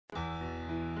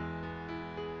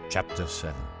Chapter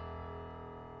 7.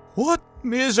 What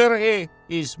misery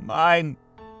is mine!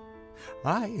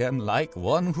 I am like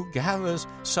one who gathers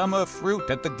summer fruit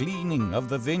at the gleaning of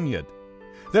the vineyard.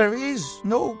 There is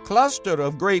no cluster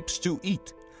of grapes to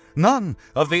eat, none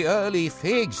of the early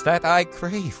figs that I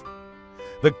crave.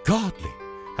 The godly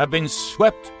have been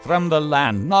swept from the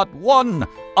land, not one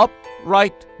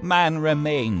upright man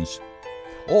remains.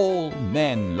 All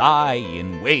men lie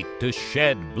in wait to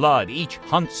shed blood, each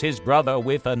hunts his brother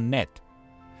with a net.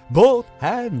 Both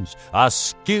hands are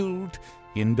skilled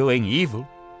in doing evil.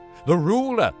 The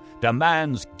ruler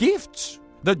demands gifts,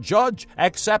 the judge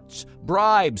accepts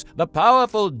bribes, the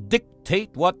powerful dictate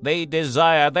what they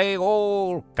desire, they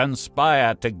all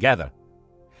conspire together.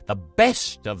 The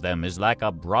best of them is like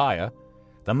a briar,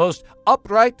 the most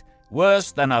upright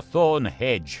worse than a thorn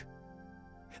hedge.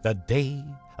 The day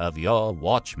of your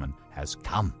watchman has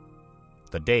come,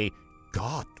 the day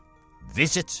God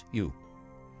visits you.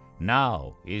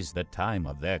 Now is the time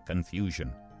of their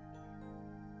confusion.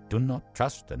 Do not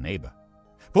trust a neighbor.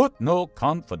 Put no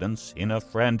confidence in a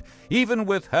friend, even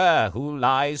with her who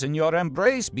lies in your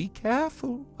embrace. Be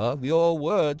careful of your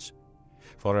words,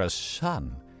 for a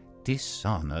son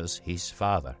dishonors his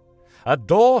father. A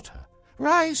daughter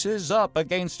rises up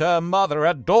against her mother,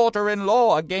 a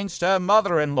daughter-in-law against her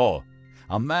mother-in-law.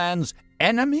 A man's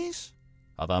enemies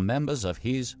are the members of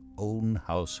his own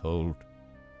household.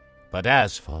 But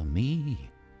as for me,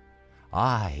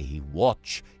 I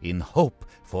watch in hope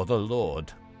for the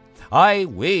Lord. I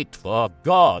wait for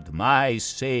God, my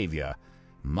Savior.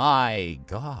 My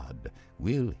God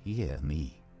will hear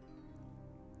me.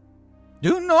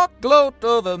 Do not gloat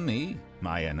over me,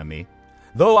 my enemy.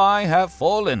 Though I have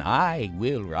fallen, I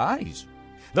will rise.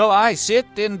 Though I sit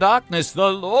in darkness, the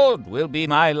Lord will be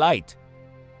my light.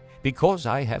 Because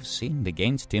I have sinned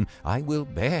against him, I will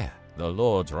bear the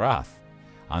Lord's wrath,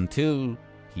 until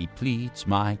he pleads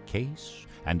my case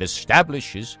and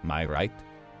establishes my right.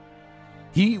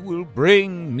 He will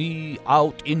bring me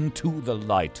out into the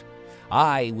light.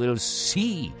 I will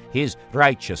see his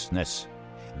righteousness.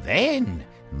 Then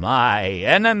my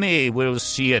enemy will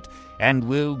see it and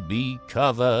will be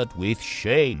covered with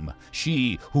shame.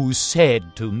 She who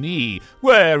said to me,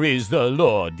 "Where is the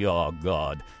Lord your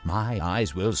God?" My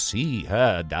eyes will see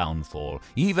her downfall.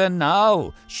 Even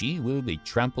now she will be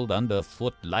trampled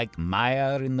underfoot like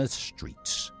mire in the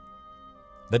streets.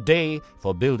 The day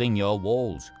for building your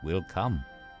walls will come,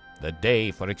 the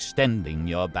day for extending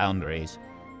your boundaries.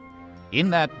 In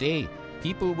that day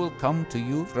people will come to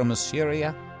you from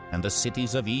Assyria and the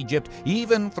cities of Egypt,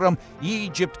 even from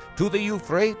Egypt to the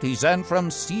Euphrates, and from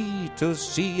sea to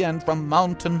sea, and from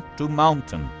mountain to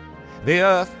mountain. The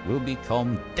earth will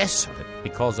become desolate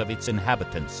because of its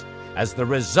inhabitants, as the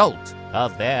result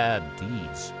of their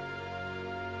deeds.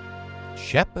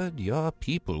 Shepherd your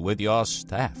people with your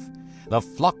staff, the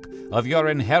flock of your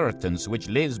inheritance which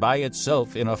lives by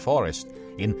itself in a forest,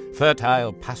 in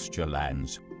fertile pasture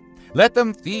lands. Let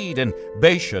them feed in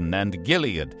Bashan and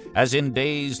Gilead, as in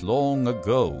days long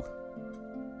ago.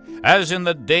 As in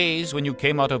the days when you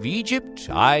came out of Egypt,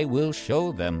 I will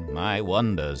show them my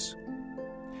wonders.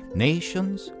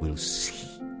 Nations will see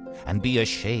and be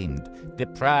ashamed,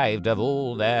 deprived of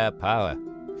all their power.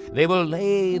 They will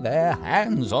lay their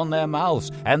hands on their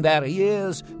mouths, and their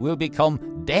ears will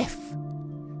become deaf.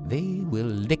 They will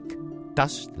lick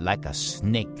dust like a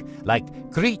snake,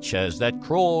 like creatures that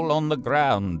crawl on the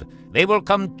ground. They will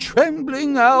come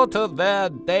trembling out of their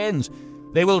dens.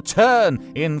 They will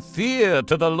turn in fear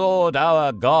to the Lord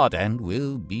our God, and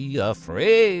will be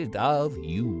afraid of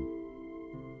you.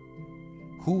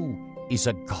 Who is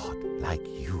a God like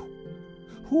you?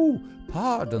 Who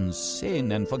pardons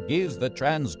sin and forgives the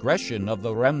transgression of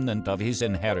the remnant of his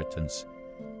inheritance?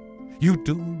 You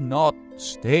do not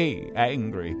stay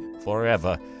angry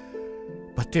forever,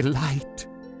 but delight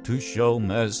to show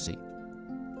mercy.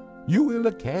 You will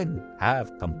again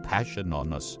have compassion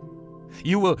on us.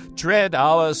 You will tread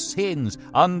our sins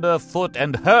underfoot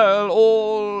and hurl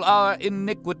all our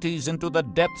iniquities into the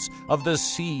depths of the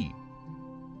sea.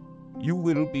 You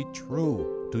will be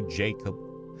true to Jacob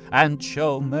and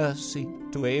show mercy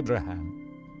to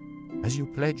Abraham, as you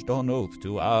pledged on oath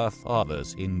to our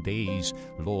fathers in days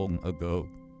long ago.